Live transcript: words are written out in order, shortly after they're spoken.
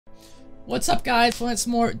What's up, guys? Once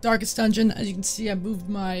more, Darkest Dungeon. As you can see, I moved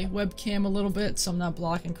my webcam a little bit, so I'm not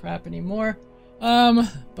blocking crap anymore.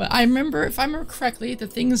 But I remember, if I remember correctly, the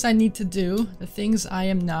things I need to do, the things I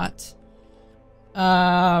am not.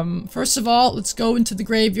 First of all, let's go into the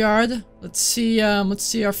graveyard. Let's see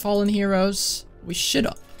our fallen heroes. We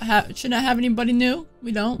shouldn't have anybody new.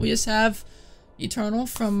 We don't. We just have Eternal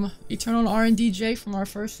from Eternal RNDJ from our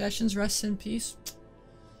first sessions. Rest in peace.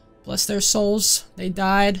 Bless their souls. They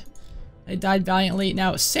died. They died valiantly.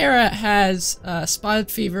 Now, Sarah has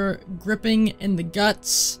spotted fever, gripping in the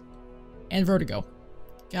guts, and vertigo.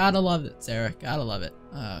 Gotta love it, Sarah. Gotta love it.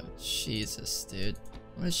 Oh, Jesus, dude.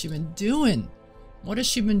 What has she been doing? What has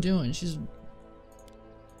she been doing? She's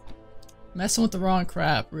messing with the wrong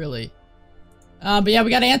crap, really. But yeah,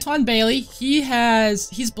 we got Antoine Bailey. He's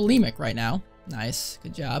bulimic right now. Nice,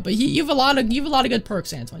 good job. But you have a lot of good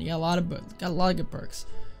perks, Antoine. You got a lot of good perks.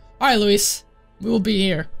 All right, Luis, we will be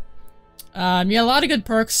here. You got a lot of good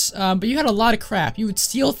perks, but you had a lot of crap. You would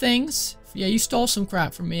steal things. Yeah, you stole some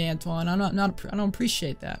crap from me, Antoine. I don't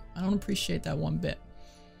appreciate that. I don't appreciate that one bit.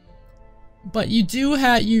 But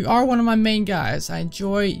you are one of my main guys. I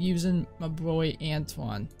enjoy using my boy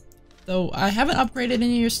Antoine. Though I haven't upgraded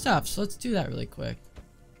any of your stuff, so let's do that really quick.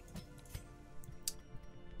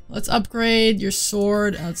 Let's upgrade your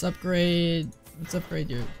sword, and let's upgrade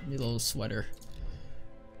your little sweater.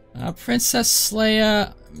 Princess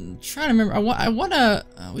Leia. I'm trying to remember.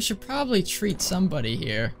 We should probably treat somebody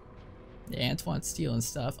here. Yeah, Antoine's stealing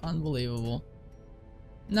stuff. Unbelievable.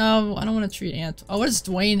 No, I don't want to treat Antoine. Oh, what does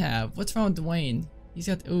Dwayne have? What's wrong with Dwayne? He's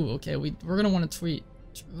got. Ooh, okay. We're gonna want to treat.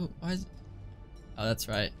 Ooh, oh, that's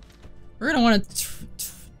right. We're gonna want to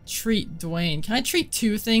treat Dwayne. Can I treat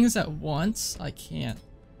two things at once? I can't.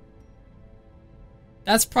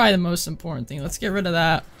 That's probably the most important thing. Let's get rid of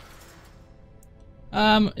that.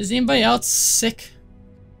 Is anybody else sick?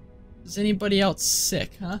 Is anybody else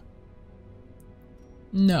sick, huh?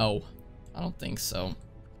 No, I don't think so.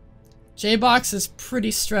 J-Box is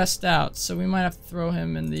pretty stressed out, so we might have to throw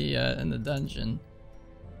him in the dungeon.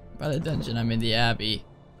 By the dungeon, I mean the Abbey.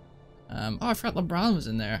 Oh, I forgot LeBron was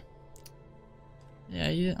in there. Yeah,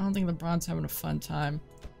 I don't think LeBron's having a fun time.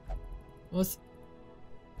 Wait,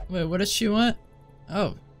 what does she want?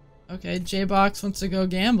 Oh. Okay, J-Box wants to go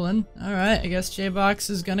gambling. Alright, I guess J-Box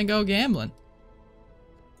is gonna go gambling.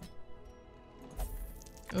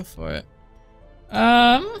 Go for it.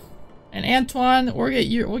 And Antoine, we'll get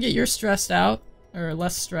your stressed out. Or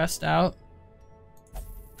less stressed out.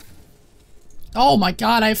 Oh my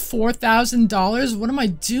god, I have $4,000? What am I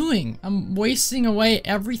doing? I'm wasting away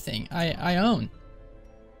everything I own.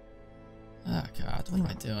 Oh god, what am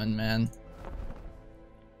I doing, man?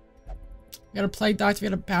 We got a plague doctor, we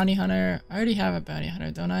got a bounty hunter. I already have a bounty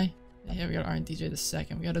hunter, don't I? Yeah, we got RNDJ the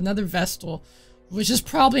second. We got another Vestal, which is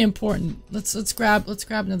probably important. Let's grab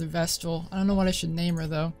another Vestal. I don't know what I should name her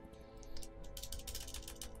though.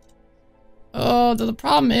 Oh, the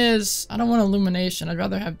problem is I don't want illumination. I'd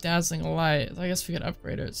rather have dazzling light. I guess we could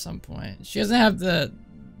upgrade her at some point. She doesn't have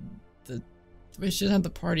she doesn't have the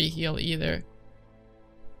party heal either.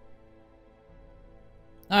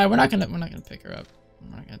 Alright, we're not gonna pick her up. I'm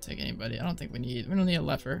not gonna take anybody. I don't think we don't need a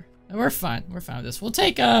leper. We're fine. We're fine with this. We'll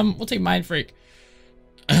take Mind Freak.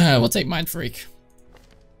 We'll take Mind Freak.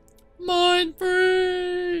 Mind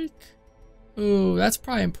Freak! Ooh, that's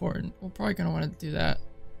probably important. We're probably gonna want to do that.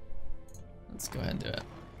 Let's go ahead and do it.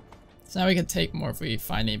 So now we can take more if we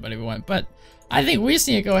find anybody we want. But I think we just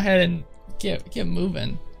need to go ahead and get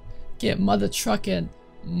moving. Get mother trucking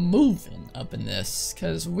moving up in this.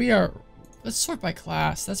 Cause we are, let's sort by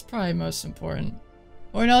class. That's probably most important.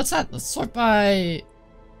 Or no, it's not. Let's sort by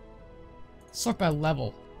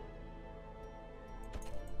level.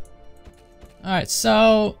 Alright,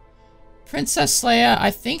 so Princess Leia,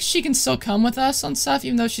 I think she can still come with us on stuff,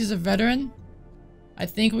 even though she's a veteran. I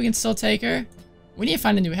think we can still take her. We need to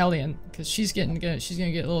find a new Hellion, because she's gonna get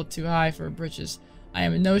a little too high for her britches. I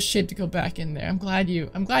am in no shape to go back in there. I'm glad you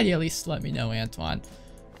at least let me know, Antoine.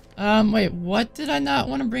 Wait, what did I not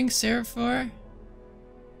want to bring Sarah for?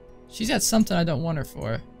 She's got something I don't want her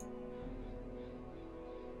for.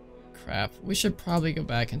 Crap. We should probably go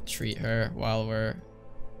back and treat her while we're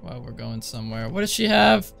going somewhere. What does she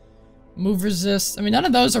have? Move resist. I mean, none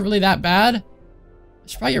of those are really that bad. I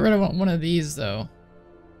should probably get rid of one of these though.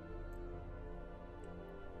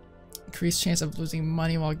 Increased chance of losing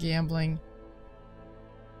money while gambling.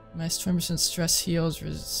 Minus 20% stress heals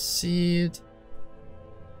received.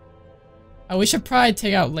 Oh, we should probably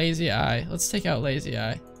take out Lazy Eye. Let's take out Lazy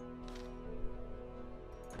Eye.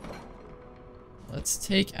 Let's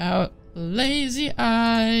take out Lazy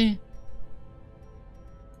Eye.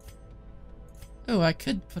 Oh, I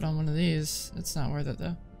could put on one of these. It's not worth it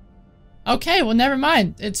though. Okay, well never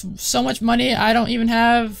mind. It's so much money I don't even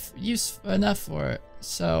have use enough for it.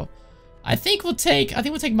 So I think we'll take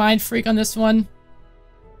Mind Freak on this one.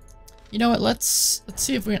 You know what, let's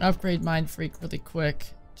see if we can upgrade Mind Freak really quick.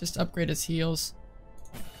 Just upgrade his heals.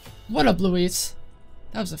 What up, Luis?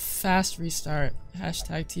 That was a fast restart.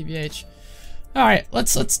 Hashtag TBH. Alright,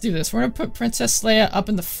 let's do this. We're gonna put Princess Leia up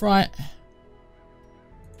in the front.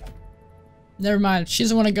 Never mind, she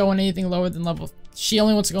doesn't want to go on anything lower than level. She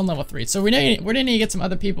only wants to go on level 3. So we're gonna need to get some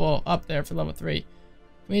other people up there for level 3.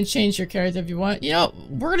 We can change your character if you want. You know,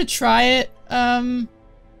 we're gonna try it. Oh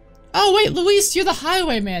wait, Luis, you're the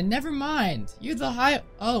highwayman. Never mind. You're the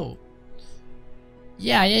oh.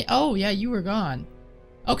 Yeah, oh yeah, you were gone.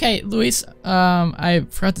 Okay, Luis, I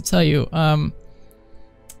forgot to tell you,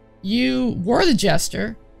 you were the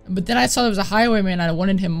jester, but then I saw there was a highwayman and I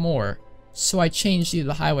wanted him more. So I changed you to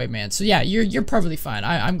the highwayman. So yeah, you're perfectly fine.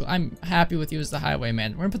 I'm happy with you as the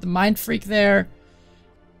highwayman. We're gonna put the Mind Freak there.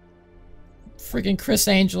 Freaking Chris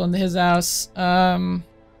Angel into his house. I'm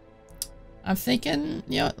thinking,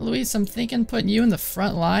 you know, Luis, I'm thinking putting you in the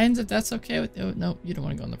front lines if that's okay with you. No, you don't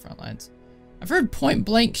want to go in the front lines. I've heard point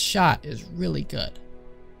blank shot is really good.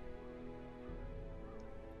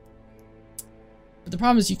 But the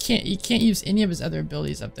problem is you can't use any of his other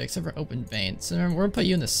abilities up there except for open vein. So we're gonna put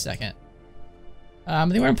you in the second. I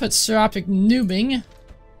think we're gonna put Seropic Noobing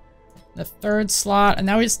the third slot, and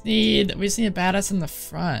now we just need a badass in the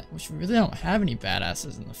front, which we really don't have any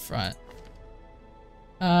badasses in the front.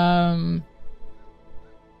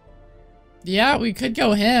 Yeah, we could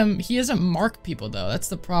go him. He doesn't mark people though. That's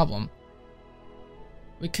the problem.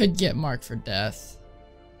 We could get marked for death.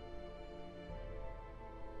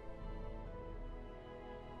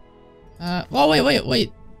 Well,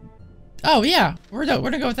 wait. Oh yeah, we're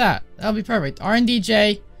gonna go with that. That'll be perfect.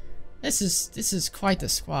 RNDJ. This is quite the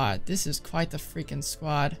squad. This is quite the freaking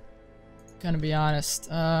squad. Gonna be honest.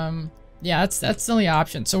 Yeah, that's the only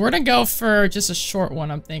option. So we're gonna go for just a short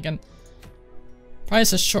one. I'm thinking. Probably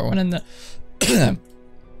just a short one in the.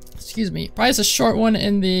 Excuse me. Probably just a short one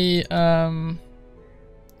in the.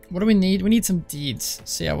 What do we need? We need some deeds.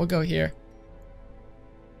 So yeah, we'll go here.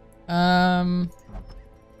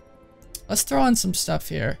 Let's throw on some stuff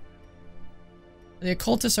here. The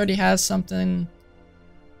occultist already has something.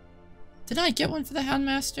 Did I get one for the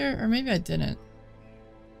Houndmaster? Or maybe I didn't.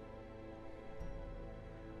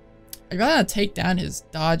 I'd rather take down his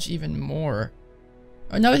dodge even more.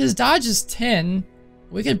 Oh no, his dodge is 10.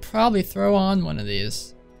 We could probably throw on one of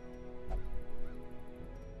these.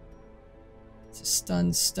 It's a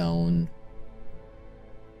stun stone.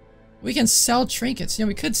 We can sell trinkets. You know,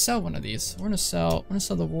 we could sell one of these. We're gonna sell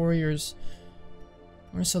the warriors.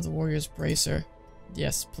 We're gonna sell the warriors bracer.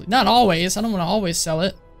 Yes, please. Not always. I don't want to always sell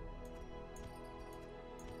it.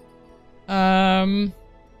 The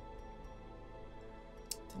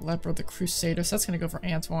leper, the crusader. So that's gonna go for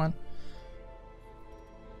Antoine.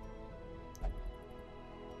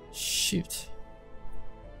 Shoot.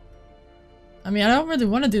 I mean, I don't really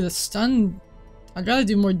want to do the stun. I'd rather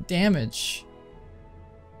do more damage.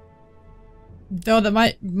 Though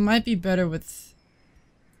that might be better with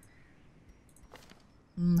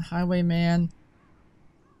Highwayman.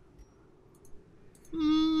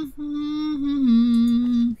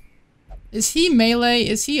 Is he melee?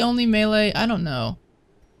 Is he only melee? I don't know.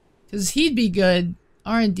 Cause he'd be good.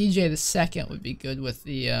 RNDJ the second would be good with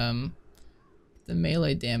the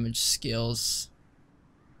melee damage skills.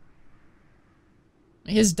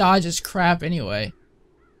 His dodge is crap anyway.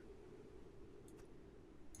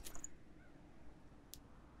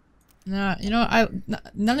 Nah, you know,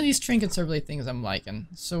 none of these trinkets are really things I'm liking.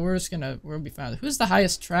 So we'll be fine. Who's the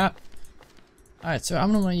highest trap? Alright, so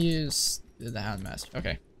I'm gonna want to use the Houndmaster.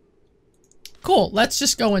 Okay. Cool, let's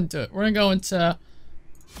just go into it. We're gonna go into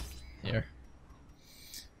here.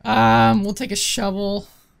 We'll take a shovel.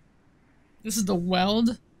 This is the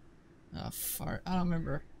weld. Oh, fart. I don't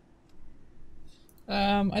remember.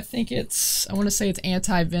 I think it's, I want to say it's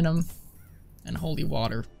anti-venom and holy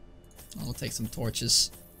water. And we'll take some torches.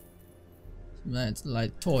 Let's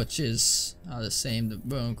light torches are the same the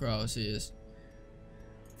bone cross is.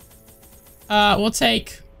 We'll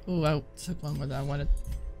take, ooh, I took one more than I wanted.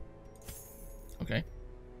 Okay.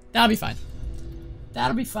 That'll be fine.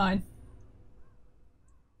 That'll be fine.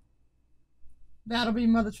 That'll be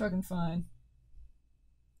mother trucking fine.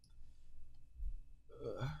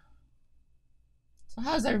 So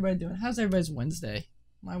how's everybody doing? How's everybody's Wednesday?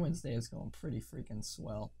 My Wednesday is going pretty freaking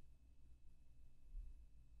swell.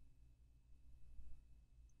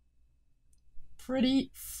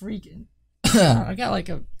 Pretty freaking. I got like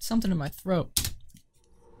something in my throat.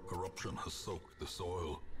 corruption has soaked the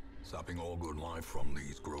soil, sapping all good life from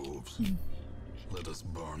these groves. Let us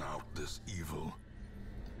burn out this evil.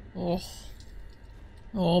 Oh.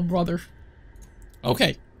 Oh, brother.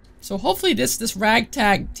 Okay. So hopefully this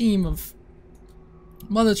ragtag team of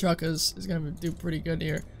mother truckers is gonna do pretty good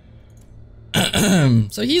here.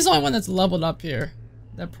 So he's the only one that's leveled up here.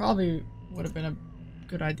 That probably would have been a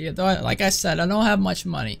good idea. Though, like I said, I don't have much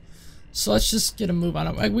money. So let's just get a move on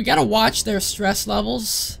it. We gotta watch their stress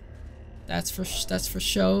levels. That's for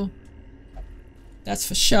show. That's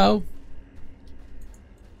for show.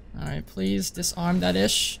 Alright, please disarm that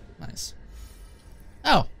ish. Nice.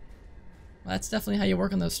 Oh. Well, that's definitely how you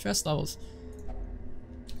work on those stress levels.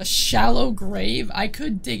 A shallow grave. I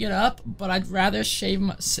could dig it up, but I'd rather shave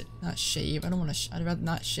my... Not shave. I don't want to... I'd rather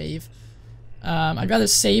not shave. I'd rather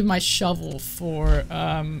save my shovel for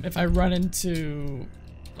if I run into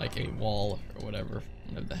like a wall or whatever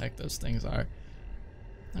the heck those things are.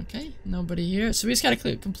 Okay, nobody here. So we just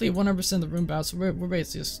gotta complete 100% of the room bout. So we're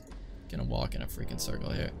basically just gonna walk in a freaking circle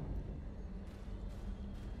here.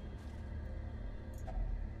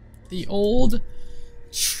 The old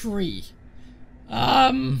tree.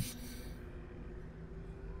 I mean,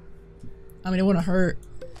 it wouldn't hurt.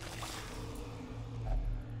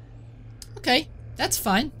 Okay, that's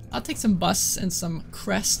fine. I'll take some busts and some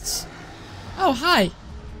crests. Oh, hi.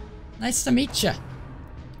 Nice to meet you.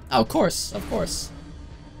 Oh, of course, of course.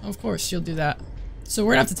 Of course, you'll do that. So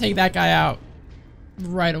we're gonna have to take that guy out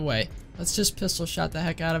right away. Let's just pistol shot the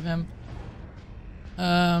heck out of him.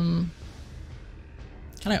 Can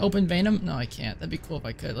I open vein him? No, I can't. That'd be cool if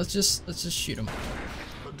I could. Let's just shoot him.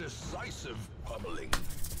 A decisive pummeling.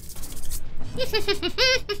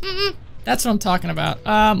 That's what I'm talking about.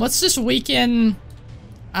 Let's just weaken.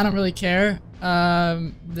 I don't really care.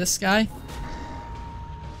 This guy.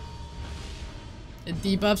 It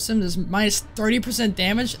debuffs him. There's minus 30%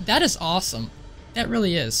 damage. That is awesome. That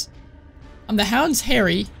really is. The Hound's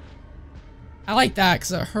hairy. I like that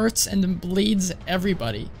because it hurts and then bleeds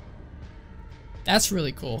everybody. That's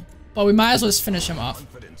really cool. But we might as well just finish him off.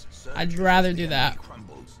 I'd rather do that.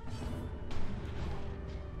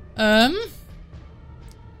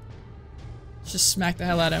 Just smack the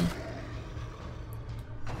hell out of him.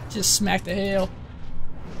 Just smack the hell.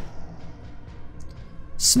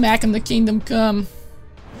 Smack him, the kingdom come.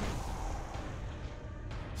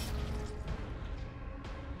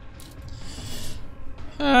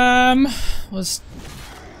 Was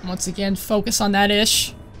once again focus on that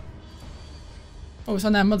ish. Focus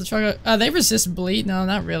on that mother trucker. They resist bleed. No,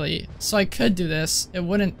 not really. So I could do this. It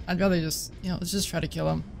wouldn't. I'd rather just, you know, let's just try to kill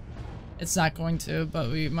him. It's not going to,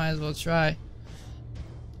 but we might as well try.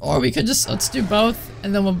 Or we could just, let's do both,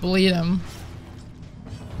 and then we'll bleed him.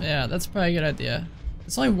 Yeah, that's probably a good idea.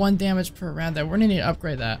 It's only 1 damage per round there. We're gonna need to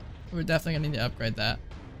upgrade that. We're definitely gonna need to upgrade that.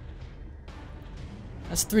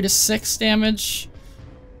 That's 3 to 6 damage.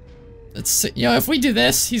 Let's, you know, if we do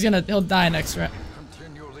this, he'll die next round.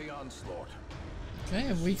 Okay,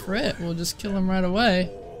 if we crit, we'll just kill him right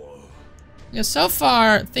away. Yeah, so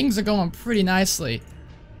far things are going pretty nicely.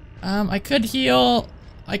 I could heal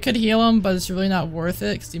him, but it's really not worth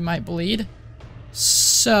it because he might bleed.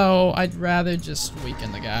 So I'd rather just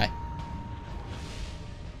weaken the guy.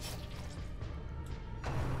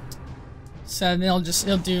 So then he'll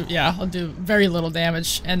do very little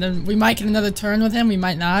damage, and then we might get another turn with him. We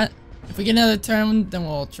might not. If we get another turn, then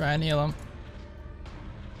we'll try and heal him.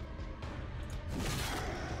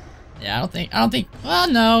 Yeah, I don't think. Well,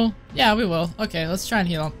 no. Yeah, we will. Okay, let's try and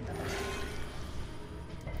heal him.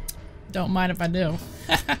 Don't mind if I do.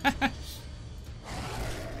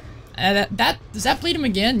 And does that bleed him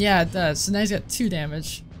again? Yeah, it does. So now he's got 2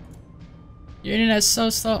 damage. Your internet's so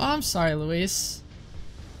slow. Oh, I'm sorry, Luis.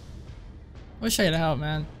 Wish I could help,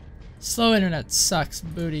 man. Slow internet sucks,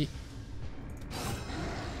 booty.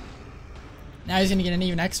 Now he's gonna get an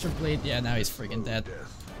even extra bleed. Yeah, now he's freaking dead.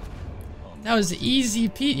 That was easy,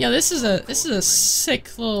 Pete. Yeah, this is a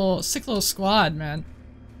sick little squad, man.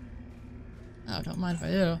 Oh, don't mind if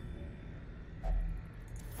I do.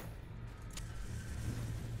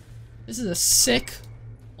 This is a sick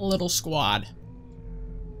little squad.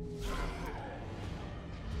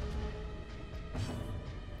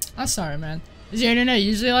 I'm sorry, man. Is your internet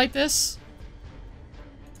usually like this?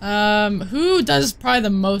 Who does probably the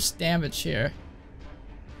most damage here?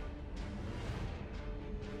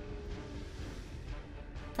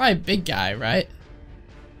 Probably big guy, right?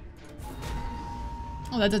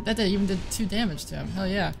 Oh, that even did 2 damage to him. Hell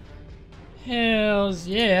yeah. Hells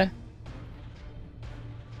yeah.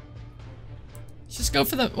 Let's just go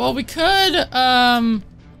for the... Well, we could,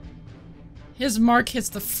 his mark hits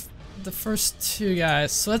the first 2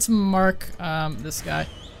 guys. So let's mark, this guy.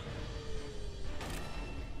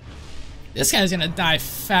 This guy's gonna die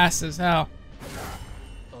fast as hell.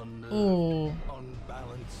 Oh.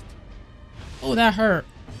 Unbalanced. Oh, that hurt.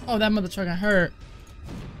 Oh, that mother trucker hurt.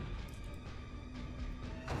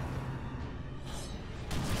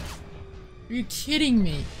 Are you kidding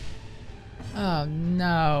me? Oh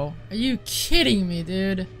no. Are you kidding me,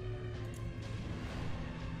 dude?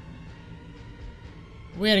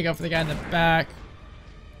 We had to go for the guy in the back.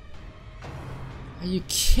 Are you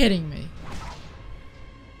kidding me?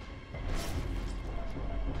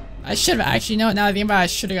 I should have actually, now that I think about it, I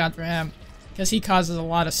should have gone for him. Because he causes a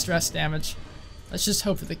lot of stress damage. Let's just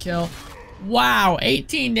hope for the kill. Wow,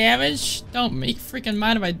 18 damage? Don't make freaking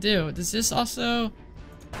mind if I do. Does this also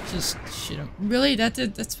just shoot him? Really? That's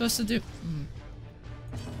supposed to do?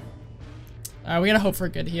 Alright, we gotta hope for a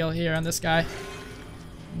good heal here on this guy.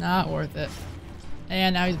 Not worth it.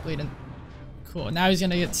 And now he's bleeding. Cool, now he's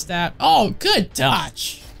gonna get stabbed. Oh, good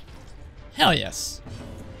dodge! Hell yes.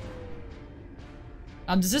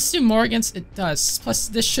 Does this do more against? It does. Plus,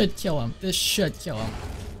 this should kill him. This should kill him.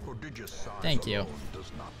 Thank you.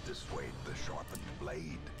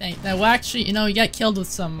 Well, actually, you know, he got killed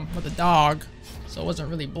with a dog, so it wasn't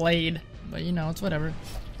really blade, but you know, it's whatever.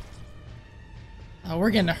 Oh, we're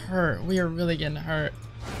getting hurt. We are really getting hurt.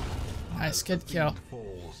 Nice, good kill.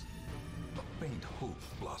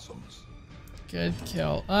 Good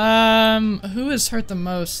kill. Who is hurt the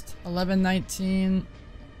most? 11, 19.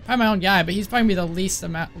 Probably my own guy, but he's probably the least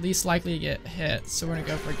likely to get hit. So we're gonna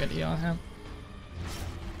go for a good heal on him.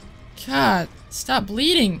 God, stop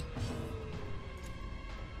bleeding.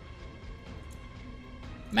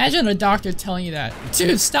 Imagine a doctor telling you that.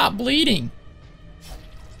 Dude, stop bleeding.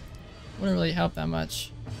 Wouldn't really help that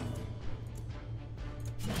much.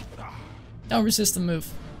 Don't resist the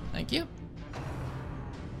move. Thank you.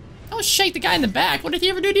 Don't shake the guy in the back. What did he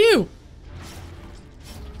ever do to you?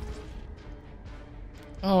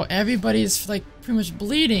 Oh, everybody's like pretty much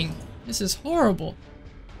bleeding. This is horrible.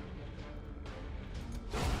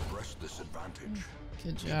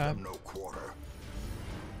 Good job.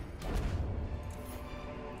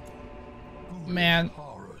 Man.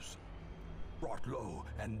 Brought low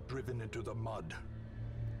and driven into the mud.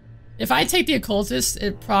 If I take the occultist,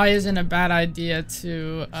 it probably isn't a bad idea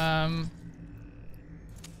to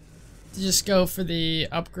just go for the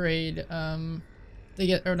upgrade, to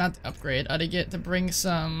bring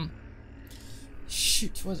some,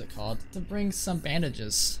 shoot, what is it called? To bring some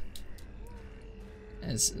bandages.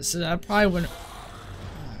 And so I probably wouldn't,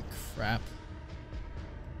 oh crap.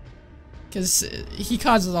 Because he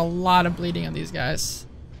causes a lot of bleeding on these guys.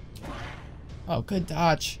 Oh, good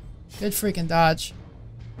dodge. Good freaking dodge.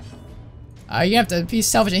 You have to be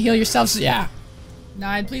selfish and heal yourself, so yeah.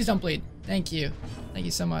 9, please don't bleed. Thank you. Thank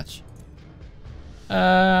you so much.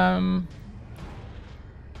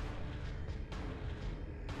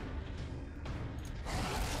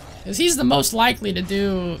 Because he's the most likely to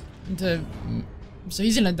do, so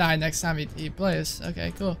he's gonna die next time he plays.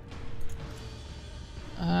 Okay, cool.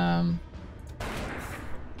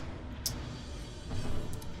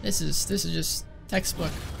 This is just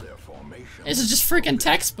textbook. This is just freaking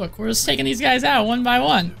textbook. We're just taking these guys out one by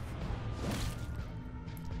one.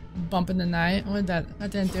 Bump in the night. What did that? That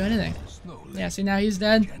didn't do anything. Yeah, see, now he's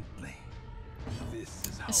dead.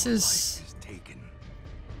 This is.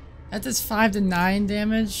 That does 5 to 9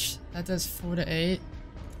 damage. That does 4 to 8.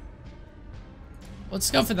 Let's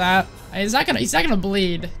go for that. He's not gonna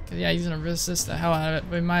bleed. Cause yeah, he's gonna resist the hell out of it.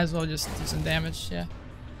 But we might as well just do some damage. Yeah.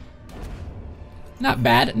 Not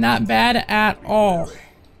bad. Not bad at all.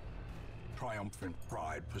 Triumphant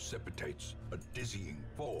pride precipitates a dizzying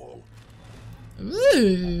fall.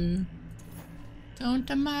 Ooh. Don't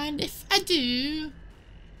mind if I do.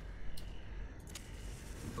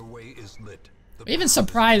 The way is lit. We haven't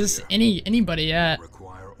surprised anybody yet.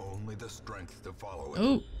 Require only the strength to follow it.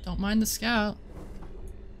 Oh, don't mind the scout.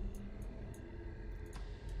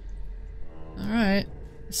 Alright.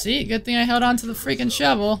 See, good thing I held on to the freaking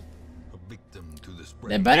shovel.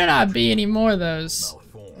 There better not be any more of those.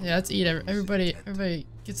 Yeah, let's eat everybody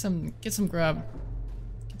get some grub.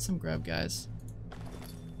 Get some grub, guys.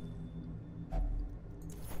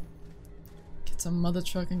 Get some mother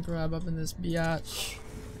trucking grub up in this biatch.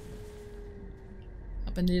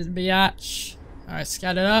 Up in this biatch. Alright,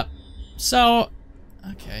 scout it up. So,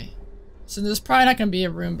 okay. So there's probably not gonna be a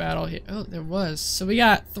room battle here. Oh, there was. So we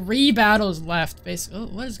got 3 battles left, basically. Oh,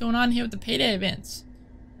 what is going on here with the payday events?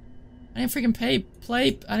 I didn't freaking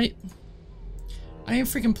I didn't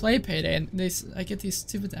freaking play payday, and I get these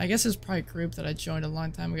stupid. I guess it's probably a group that I joined a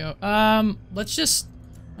long time ago. Let's just.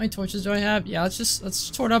 How many torches do I have? Yeah, let's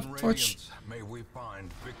torch up.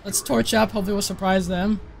 Let's torch up. Hopefully we'll surprise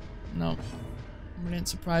them. No. We didn't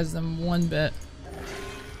surprise them one bit.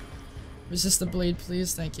 Resist the bleed,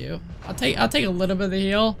 please. Thank you. I'll take a little bit of the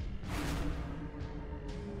heal.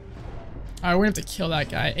 Alright, we're gonna have to kill that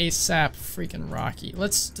guy ASAP. Freaking Rocky.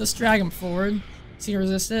 Let's drag him forward. Is he gonna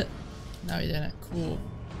resist it? No, he didn't. Cool.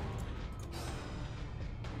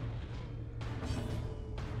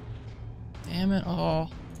 Damn it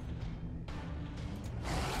all.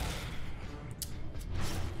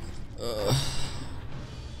 Ugh.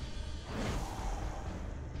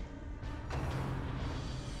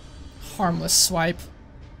 Harmless swipe.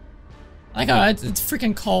 I like how it's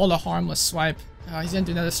freaking called a harmless swipe. Oh, he's gonna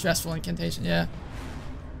do another stressful incantation, yeah.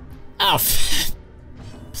 Oh,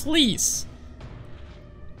 please.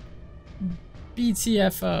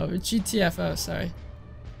 BTFO, or GTFO, sorry.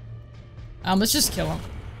 Let's just kill him.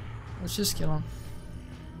 Let's just kill him.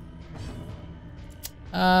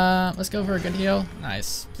 Let's go for a good heal.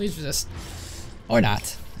 Nice. Please resist. Or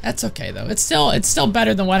not. That's okay though. It's still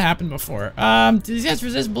better than what happened before. Do these guys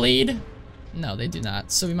resist bleed? No, they do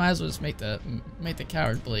not. So we might as well just make the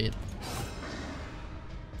coward bleed.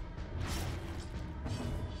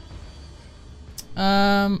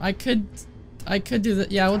 I could do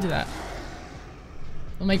that. Yeah, we'll do that.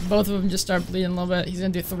 We'll make both of them just start bleeding a little bit. He's gonna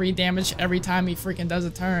do 3 damage every time he freaking does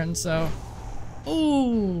a turn, so.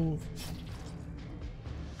 Ooh.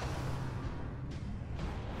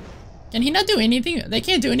 Can he not do anything? They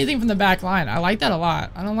can't do anything from the back line. I like that a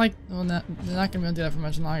lot. I don't like, well, they're not gonna be able to do that for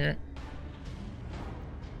much longer.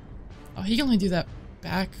 Oh, he can only do that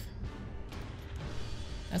back.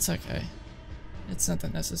 That's okay. It's not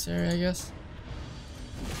that necessary, I guess.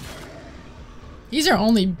 He's our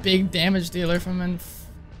only big damage dealer from in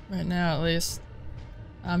right now, at least.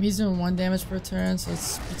 He's doing 1 damage per turn, so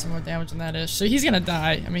let's put some more damage on that ish. So he's gonna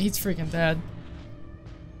die. I mean, he's freaking dead.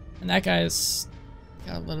 And that guy's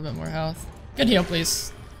got a little bit more health. Good heal,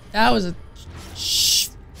 please. That was a... Shh.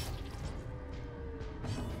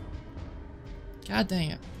 God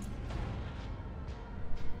dang it.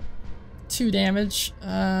 2 damage.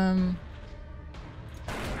 That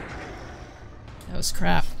was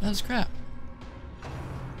crap. That was crap.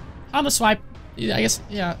 Harmless swipe. I guess,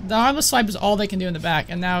 yeah. The harmless swipe is all they can do in the back,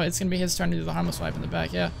 and now it's gonna be his turn to do the harmless swipe in the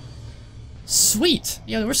back, yeah. Sweet!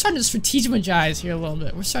 Yeah, we're starting to strategize here a little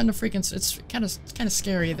bit. We're starting to freaking... It's kind of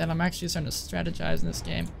scary that I'm actually starting to strategize in this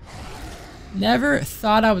game. Never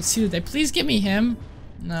thought I would see the day. Please give me him.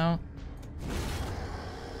 No.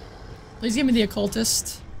 Please give me the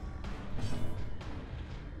occultist.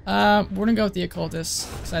 We're gonna go with the occultist,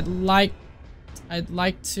 because I'd like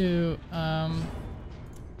to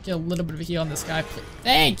get a little bit of a heal on this guy.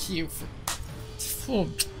 Thank you for... Oh,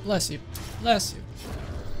 bless you. Bless you.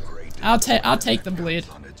 I'll take the bleed.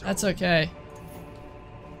 That's okay.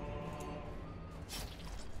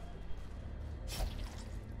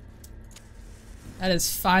 That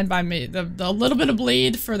is fine by me. The little bit of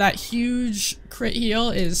bleed for that huge crit heal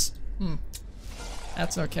is...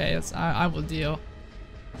 that's okay. I will deal.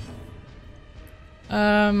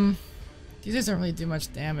 These guys don't really do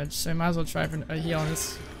much damage, so I might as well try for a heal on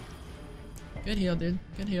this. Good heal, dude.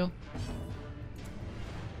 Good heal.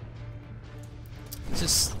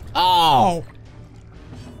 Just... Oh!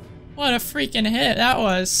 What a freaking hit that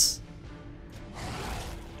was.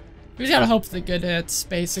 We just gotta hope for the good hits,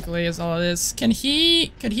 basically, is all it is. Could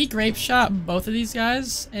he grape shot both of these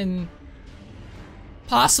guys and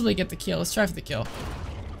possibly get the kill? Let's try for the kill.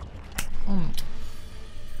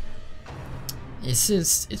 It's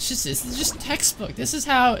just textbook. This is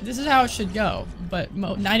how it should go. But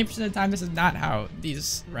 90% of the time, this is not how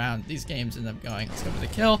these games end up going. Let's go for the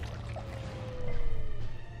kill.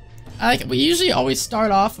 We usually always start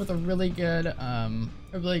off with a really good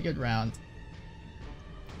round,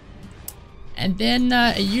 and then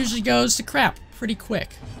it usually goes to crap pretty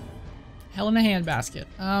quick. Hell in a handbasket.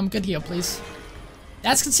 Good heal, please.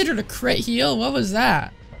 That's considered a crit heal. What was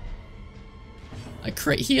that? A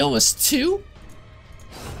crit heal was 2.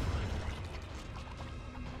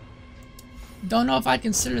 Don't know if I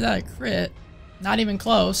consider that a crit. Not even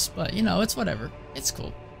close, but you know, it's whatever. It's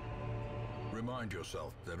cool. Remind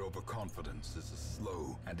yourself that overconfidence is a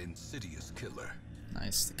slow and insidious killer.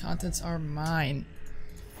 Nice. The contents are mine.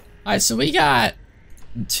 Alright, so we got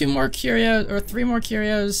 2 more curios, or 3 more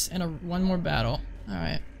curios, and 1 more battle.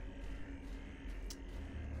 Alright.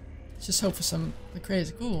 Let's just hope for some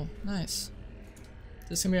crazy. Cool. Nice.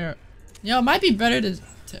 This is gonna be our... You know, it might be better to...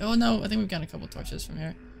 Oh no, I think we've got a couple torches from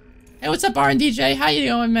here. Hey, what's up, RNDJ? How you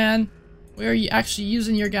doing, man? We're actually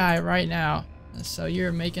using your guy right now. So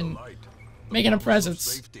you're making a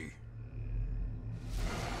presence.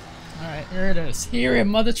 Alright, here it is. Here it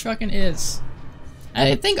mother trucking is.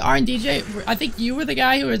 I think R&DJ, I think you were the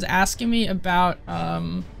guy who was asking me about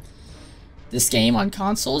this game on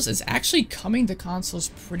consoles. It's actually coming to consoles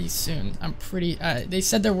pretty soon. I'm pretty, they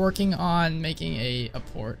said they're working on making a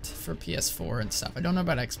port for PS4 and stuff. I don't know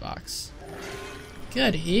about Xbox.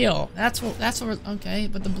 Good heal. That's what we're, okay,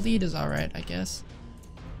 but the bleed is alright, I guess.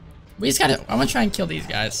 We just gotta, I wanna try and kill these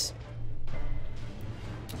guys.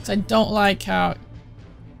 Cause I don't like how,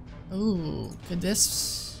 ooh, could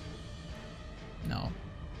this, no.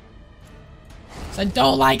 So I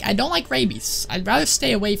don't like rabies. I'd rather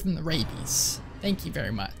stay away from the rabies. Thank you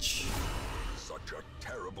very much. Such a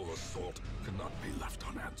terrible assault cannot be left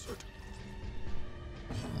unanswered.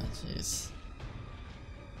 Oh, jeez.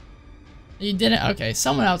 You didn't? Okay,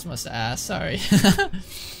 someone else must have asked. Sorry.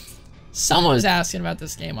 Someone was asking about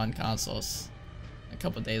this game on consoles a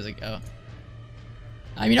couple days ago.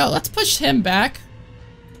 You know, let's push him back.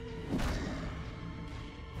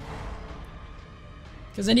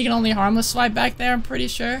 Because then you can only harmless swipe back there, I'm pretty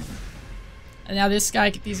sure. And now this guy,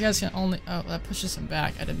 these guys can only, oh, that pushes him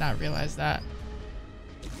back. I did not realize that.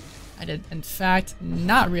 I did, in fact,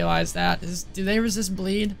 not realize that. Do they resist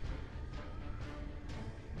bleed?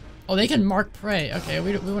 Oh, they can mark prey. Okay,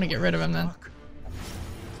 we want to get rid of him then.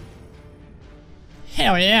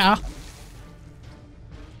 Hell yeah!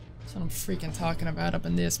 That's what I'm freaking talking about up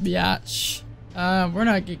in this biatch. We're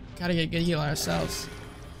not gotta get good heal on ourselves.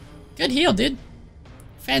 Good heal, dude.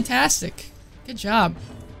 Fantastic. Good job.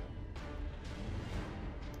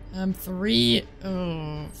 3.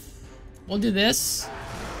 Oh. We'll do this.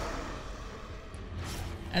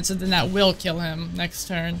 And so then that will kill him next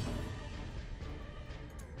turn.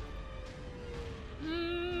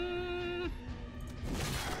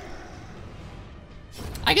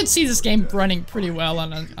 I could see this game running pretty well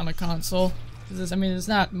on a console. I mean, there's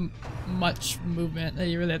not much movement that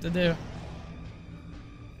you really have to do.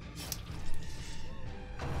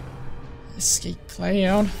 Escape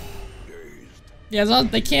cloud. Yeah,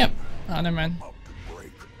 they can't. Oh, never mind.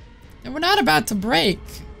 And we're not about to break.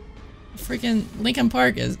 Freaking Lincoln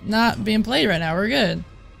Park is not being played right now. We're good.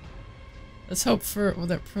 Let's hope for. Well,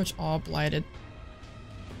 they're pretty much all blighted.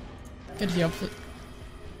 Good heal, please.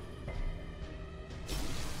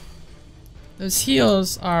 Those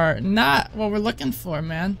heals are not what we're looking for,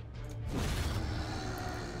 man.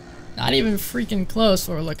 Not even freaking close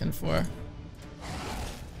what we're looking for.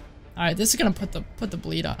 Alright, this is gonna put the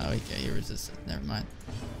bleed on. Oh, okay, he resisted. Never mind.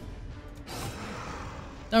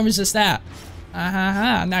 Don't resist that.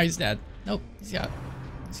 Now he's dead. Nope, he's got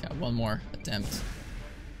one more attempt.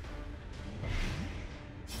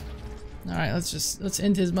 Alright, let's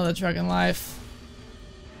end his mother trucking life.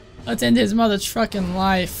 Let's end his mother trucking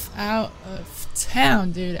life. Out of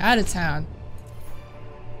town, dude. Out of town.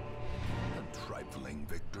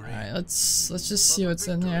 Alright, let's just see what's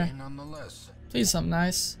in here. Please something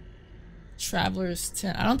nice. Traveler's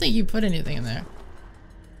tent. I don't think you put anything in there.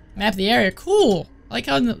 Map the area. Cool. I like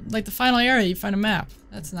how in the final area you find a map.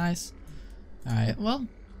 That's nice. Alright, well.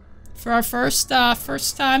 For our first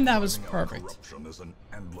time, that was perfect.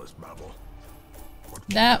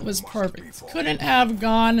 That was perfect. Couldn't have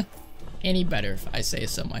gone any better, if I say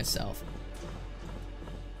so myself.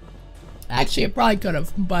 Actually, it probably could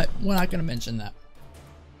have, but we're not going to mention that.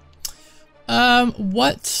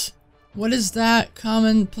 What is that?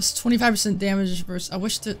 Common plus 25% damage versus. I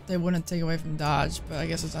wish that they wouldn't take away from dodge, but I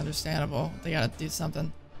guess it's understandable. They gotta do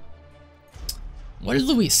something. What did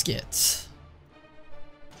Luis get?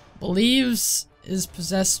 Believes is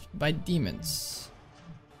possessed by demons.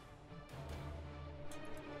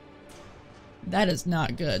 That is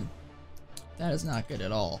not good. That is not good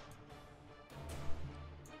at all.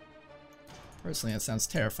 Personally, that sounds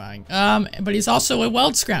terrifying. But he's also a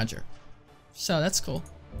weld scrounger. So that's cool.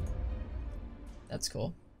 That's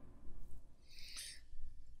cool.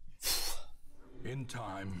 In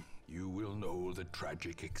time, you will know the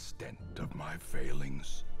tragic extent of my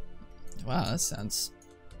failings. Wow, that sounds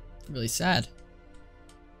really sad.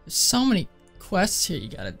 There's so many quests here you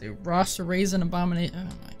gotta do. Roster Raisin Abomination.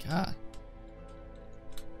 Oh my god.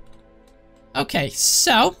 Okay,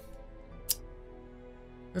 so.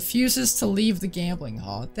 Refuses to leave the gambling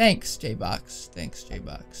hall. Thanks, J-Box. Thanks,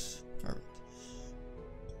 J-Box. Perfect.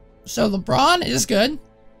 So LeBron is good.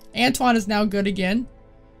 Antoine is now good again.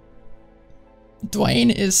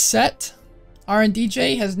 Dwayne is set.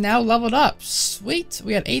 R&DJ has now leveled up. Sweet.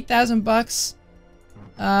 We had 8,000 bucks.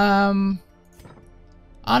 Honestly,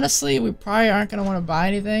 we probably aren't going to want to buy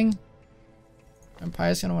anything. I'm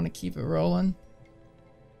probably just going to want to keep it rolling.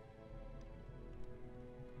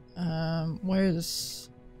 Who's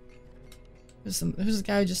the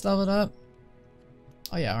guy who just leveled up?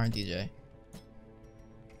 Oh yeah, R&DJ.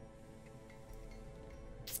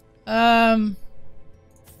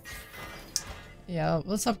 Yeah,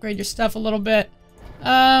 let's upgrade your stuff a little bit.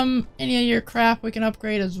 Any of your crap we can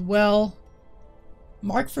upgrade as well.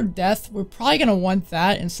 Mark for death, we're probably gonna want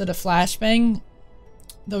that instead of flashbang.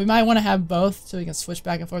 Though we might want to have both so we can switch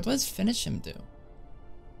back and forth. What does finish him do?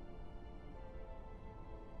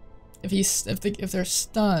 If they're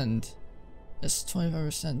stunned, it's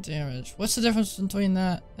 25% damage. What's the difference between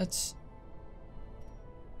that?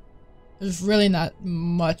 There's really not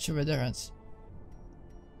much of a difference.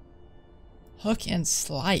 Hook and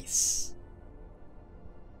slice.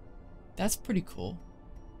 That's pretty cool.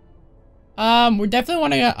 We're definitely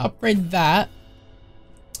want to upgrade that.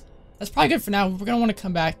 That's probably good for now. We're gonna want to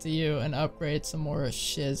come back to you and upgrade some more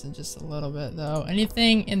shiz in just a little bit, though.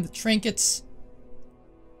 Anything in the trinkets?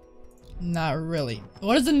 Not really.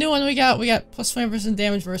 What is the new one we got? We got plus 20%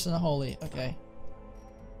 damage versus unholy. Okay.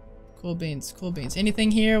 Cool beans. Cool beans.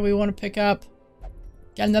 Anything here we want to pick up?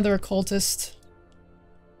 Got another occultist.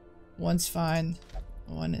 One's fine.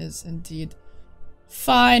 One is indeed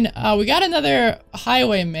fine. We got another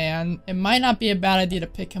highwayman. It might not be a bad idea to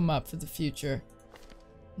pick him up for the future.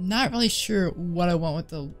 Not really sure what I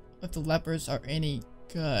want with if the lepers are any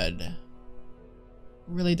good.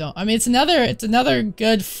 Really don't. I mean, it's another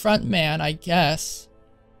good front man, I guess.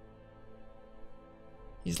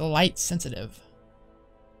 He's light sensitive.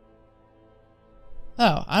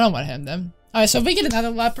 Oh, I don't want him then. Alright, so if we get another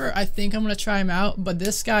leper, I think I'm gonna try him out, but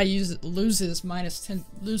this guy loses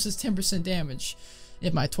 10% damage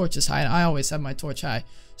if my torch is high, and I always have my torch high.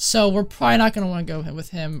 So we're probably not gonna want to go with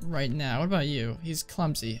him right now. What about you? He's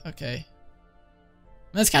clumsy. Okay.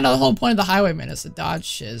 That's kind of the whole point of the highwayman is to dodge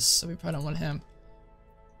shiz, so we probably don't want him.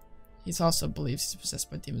 He's also believes he's possessed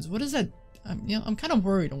by demons. What is that? You know, I'm kind of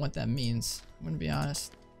worried on what that means. I'm gonna be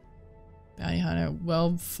honest. Bounty hunter,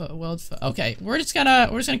 okay, we're just gonna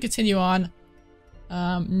continue on.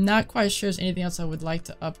 Not quite sure there's anything else I would like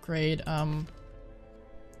to upgrade. I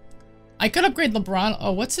could upgrade LeBron.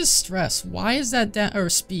 Oh, what's his stress? Why is that down? Or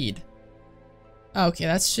speed? Okay,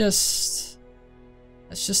 that's just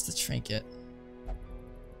the trinket.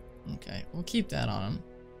 Okay, we'll keep that on him.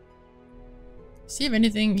 See if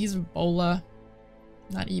anything. He's Ebola,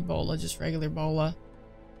 not Ebola, just regular Ebola.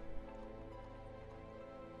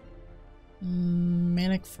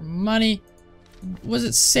 Manic for money. Was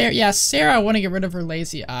it Sarah? Yeah, Sarah. I want to get rid of her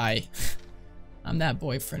lazy eye. I'm that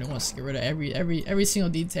boyfriend who wants to get rid of every single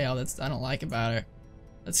detail I don't like about her.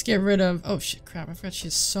 Let's get rid of. Oh shit, crap! I forgot she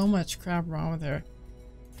has so much crap wrong with her.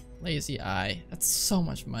 Lazy eye. That's so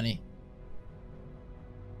much money.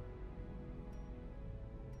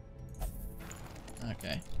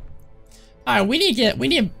 Okay. Alright, we need to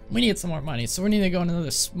get some more money, so we need to go on another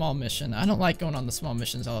small mission. I don't like going on the small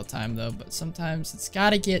missions all the time though, but sometimes it's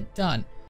gotta get done.